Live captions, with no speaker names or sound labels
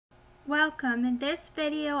Welcome. In this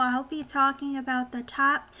video, I'll be talking about the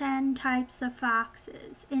top 10 types of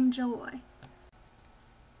foxes. Enjoy.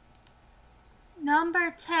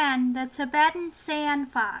 Number 10, the Tibetan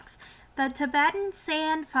sand fox. The Tibetan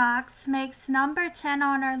sand fox makes number 10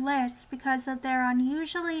 on our list because of their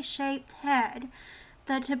unusually shaped head.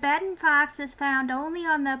 The Tibetan fox is found only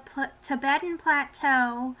on the Tibetan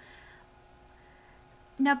Plateau,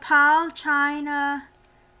 Nepal, China,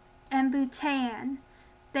 and Bhutan.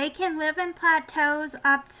 They can live in plateaus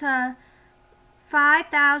up to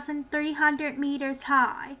 5,300 meters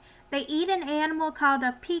high. They eat an animal called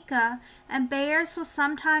a pika, and bears will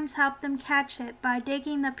sometimes help them catch it by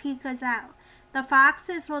digging the pikas out. The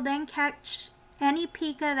foxes will then catch any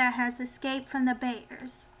pika that has escaped from the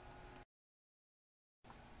bears.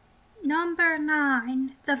 Number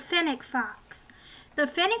 9, the Fennec fox. The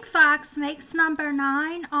Fennec fox makes number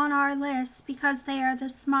 9 on our list because they are the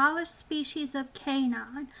smallest species of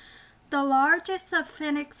canine. The largest of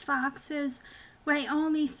Fennec foxes weigh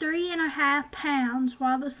only 3.5 pounds,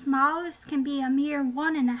 while the smallest can be a mere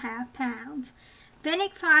 1.5 pounds.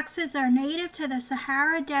 Fennec foxes are native to the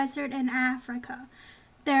Sahara Desert in Africa.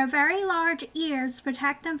 Their very large ears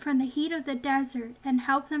protect them from the heat of the desert and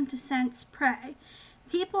help them to sense prey.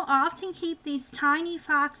 People often keep these tiny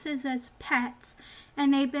foxes as pets,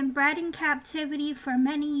 and they've been bred in captivity for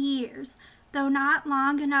many years, though not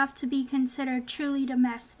long enough to be considered truly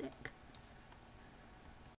domestic.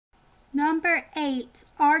 Number 8,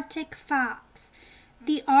 Arctic fox.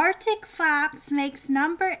 The Arctic fox makes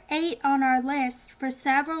number 8 on our list for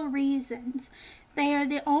several reasons. They are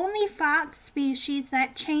the only fox species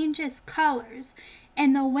that changes colors.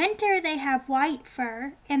 In the winter they have white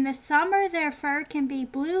fur. In the summer their fur can be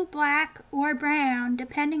blue, black, or brown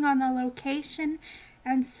depending on the location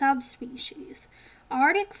and subspecies.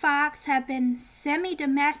 Arctic fox have been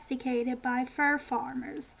semi-domesticated by fur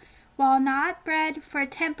farmers. While not bred for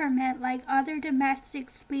temperament like other domestic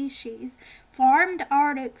species, farmed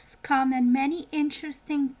Arctics come in many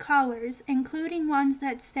interesting colors, including ones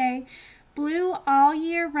that stay blue all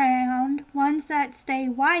year round, ones that stay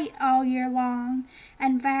white all year long,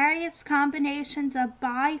 and various combinations of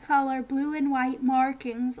bicolor blue and white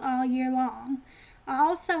markings all year long.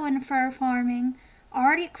 Also in fur farming,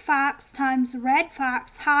 Arctic fox times red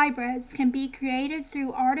fox hybrids can be created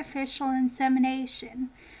through artificial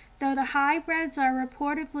insemination, though the hybrids are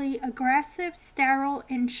reportedly aggressive, sterile,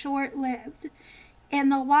 and short-lived. In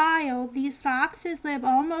the wild, these foxes live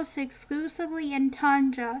almost exclusively in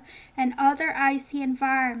tundra and other icy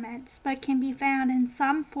environments, but can be found in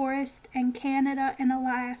some forests in Canada and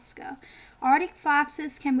Alaska. Arctic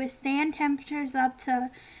foxes can withstand temperatures up to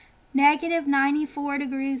 -94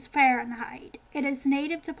 degrees Fahrenheit. It is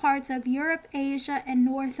native to parts of Europe, Asia, and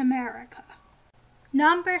North America.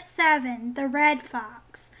 Number 7, the red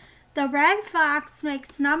fox. The red fox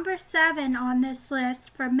makes number 7 on this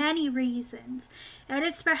list for many reasons. It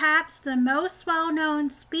is perhaps the most well-known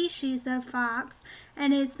species of fox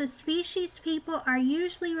and is the species people are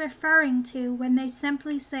usually referring to when they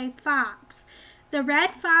simply say fox. The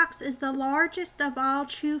red fox is the largest of all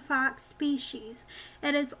true fox species.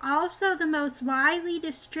 It is also the most widely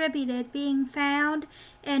distributed, being found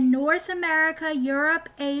in North America, Europe,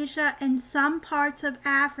 Asia, and some parts of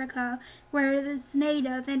Africa where it is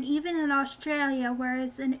native, and even in Australia where it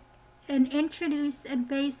is an introduced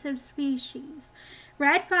invasive species.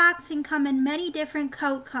 Red fox can come in many different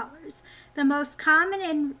coat colors. The most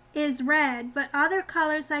common is red, but other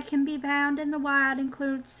colors that can be found in the wild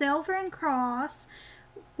include silver and cross,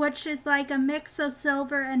 which is like a mix of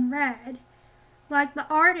silver and red. Like the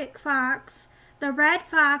Arctic fox, the red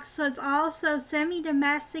fox was also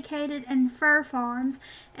semi-domesticated in fur farms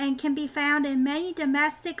and can be found in many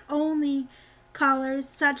domestic-only colors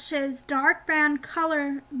such as dark brown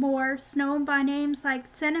color morphs known by names like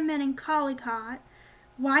cinnamon and collicot,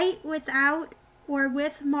 white without or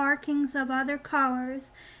with markings of other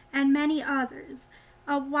colors, and many others.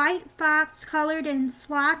 A white fox colored in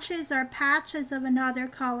swatches or patches of another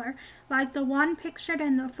color, like the one pictured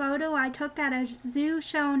in the photo I took at a zoo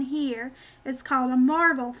shown here, is called a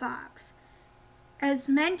marble fox. As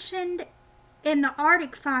mentioned in the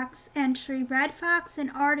Arctic fox entry, red fox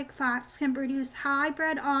and Arctic fox can produce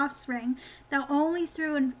hybrid offspring, though only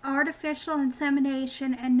through an artificial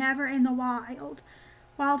insemination and never in the wild.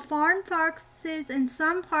 While farm foxes in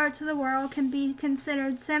some parts of the world can be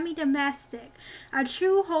considered semi-domestic, a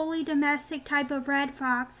true wholly domestic type of red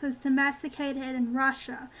fox was domesticated in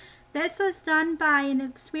Russia. This was done by an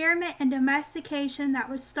experiment in domestication that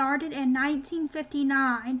was started in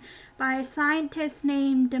 1959 by a scientist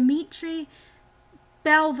named Dmitry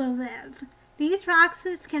Belvolev. These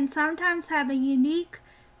foxes can sometimes have a unique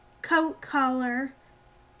coat color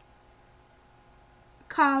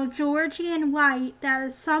called Georgian white that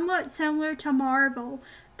is somewhat similar to marble,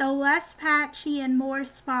 though less patchy and more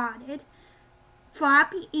spotted.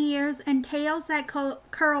 Floppy ears and tails that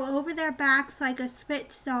curl over their backs like a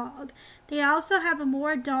Spitz dog. They also have a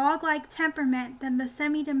more dog-like temperament than the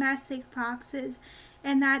semi-domestic foxes,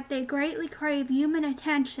 in that they greatly crave human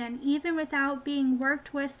attention even without being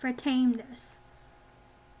worked with for tameness.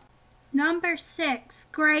 Number 6.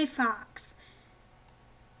 Gray fox.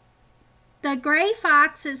 The gray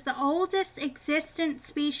fox is the oldest existent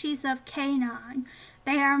species of canine.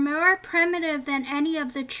 They are more primitive than any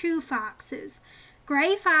of the true foxes.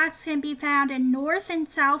 Gray fox can be found in North and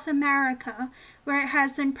South America, where it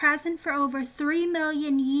has been present for over 3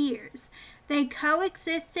 million years. They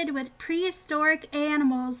coexisted with prehistoric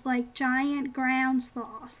animals like giant ground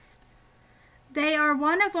sloths. They are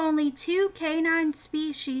one of only 2 canine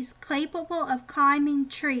species capable of climbing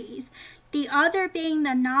trees, the other being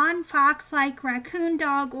the non-fox-like raccoon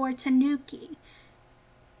dog or tanuki.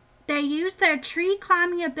 They use their tree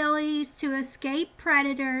climbing abilities to escape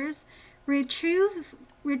predators, retrieve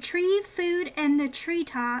food in the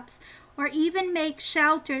treetops, or even make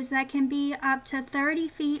shelters that can be up to 30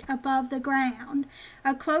 feet above the ground.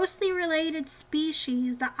 A closely related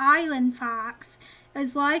species, the island fox,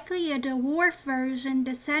 is likely a dwarf version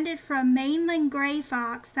descended from mainland gray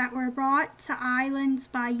fox that were brought to islands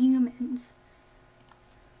by humans.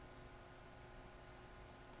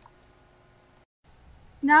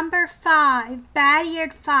 Number 5.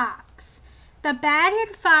 Bat-eared fox. The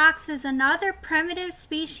bat-eared fox is another primitive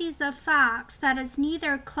species of fox that is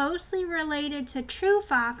neither closely related to true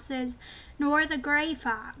foxes nor the gray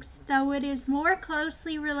fox, though it is more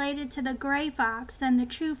closely related to the gray fox than the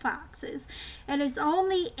true foxes. It is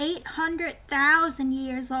only 800,000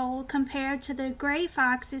 years old compared to the gray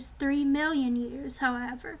fox's 3 million years,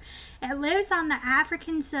 however. It lives on the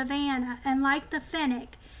African savanna and, like the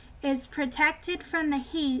Fennec, is protected from the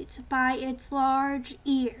heat by its large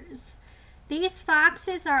ears. These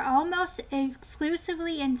foxes are almost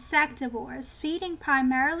exclusively insectivores, feeding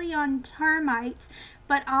primarily on termites,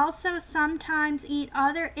 but also sometimes eat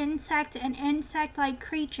other insect and insect-like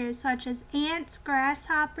creatures such as ants,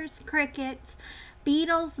 grasshoppers, crickets,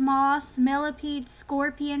 beetles, moths, millipedes,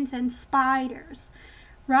 scorpions, and spiders.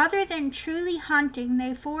 Rather than truly hunting,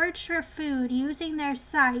 they forage for food using their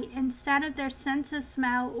sight instead of their sense of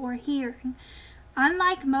smell or hearing.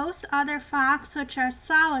 Unlike most other fox, which are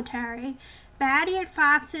solitary, bat-eared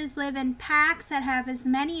foxes live in packs that have as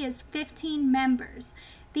many as 15 members.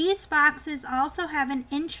 These foxes also have an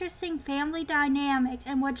interesting family dynamic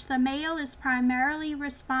in which the male is primarily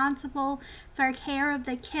responsible for care of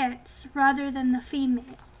the kits rather than the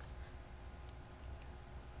female.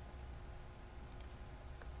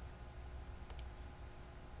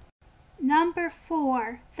 Number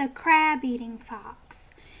 4. The crab-eating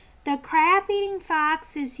fox. The crab-eating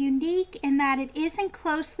fox is unique in that it isn't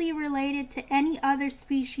closely related to any other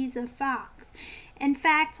species of fox. In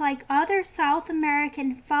fact, like other South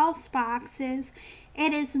American false foxes,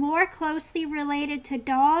 it is more closely related to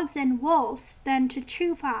dogs and wolves than to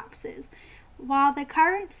true foxes. While the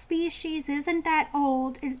current species isn't that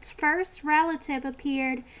old, its first relative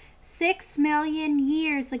appeared 6 million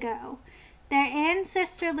years ago. Their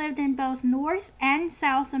ancestor lived in both North and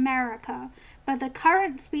South America, but the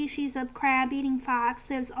current species of crab-eating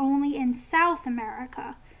fox lives only in South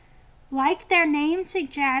America. Like their name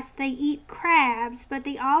suggests, they eat crabs, but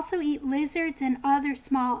they also eat lizards and other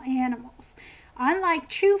small animals. Unlike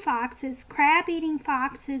true foxes, crab-eating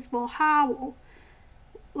foxes will howl.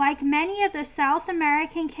 Like many of the South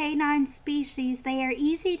American canine species, they are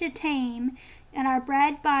easy to tame and are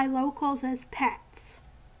bred by locals as pets.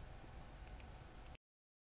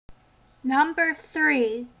 Number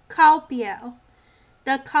 3. Culpio.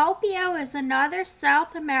 The culpio is another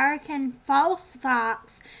South American false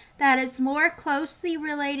fox that is more closely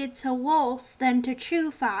related to wolves than to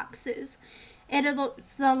true foxes. It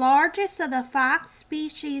is the largest of the fox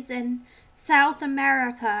species in South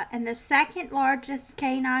America and the second largest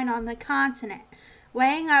canine on the continent,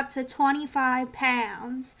 weighing up to 25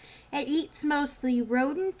 pounds. It eats mostly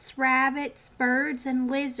rodents, rabbits, birds,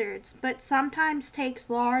 and lizards, but sometimes takes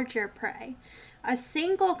larger prey. A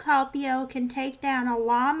single culpio can take down a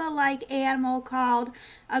llama-like animal called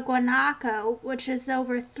a guanaco, which is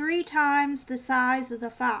over 3 times the size of the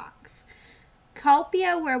fox.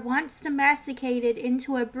 Culpio were once domesticated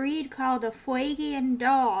into a breed called a Fuegian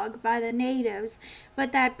dog by the natives,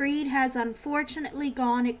 but that breed has unfortunately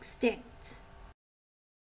gone extinct.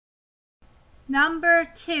 Number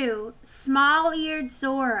 2. Small-eared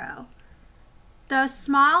Zorro. The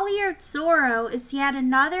small-eared Zorro is yet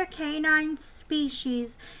another canine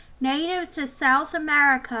species native to South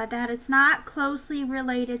America that is not closely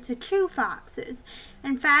related to true foxes.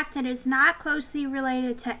 In fact, it is not closely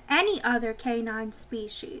related to any other canine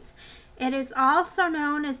species. It is also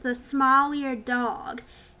known as the small-eared dog.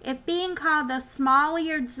 It being called the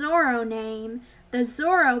small-eared Zorro name, the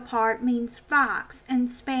Zorro part means fox in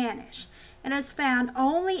Spanish. It is found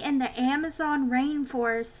only in the Amazon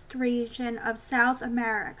rainforest region of South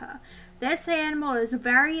America. This animal is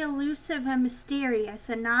very elusive and mysterious,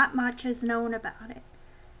 and not much is known about it.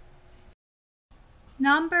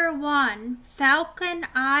 Number 1. Falkland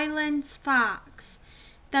Islands fox.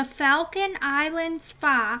 The Falkland Islands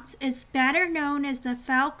fox is better known as the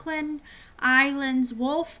Falkland Islands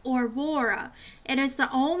wolf or wara. It is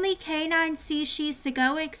the only canine species to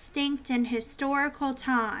go extinct in historical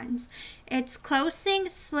times. Its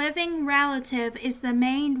closest living relative is the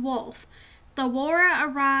maned wolf. The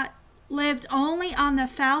wara lived only on the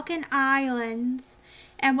Falkland Islands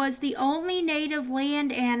and was the only native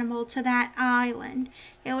land animal to that island.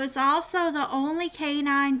 It was also the only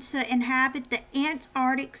canine to inhabit the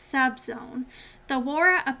Antarctic subzone. The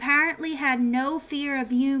wara apparently had no fear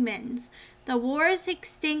of humans. The wara's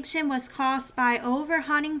extinction was caused by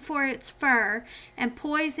overhunting for its fur and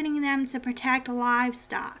poisoning them to protect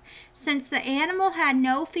livestock. Since the animal had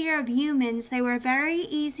no fear of humans, they were very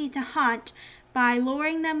easy to hunt by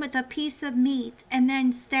luring them with a piece of meat and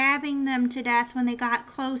then stabbing them to death when they got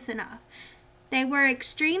close enough. They were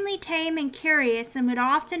extremely tame and curious and would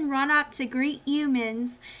often run up to greet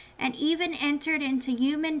humans and even entered into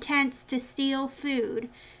human tents to steal food.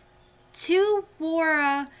 2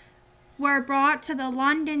 wara were brought to the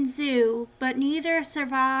London Zoo, but neither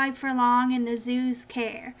survived for long in the zoo's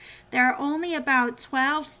care. There are only about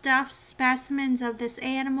 12 stuffed specimens of this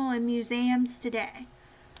animal in museums today.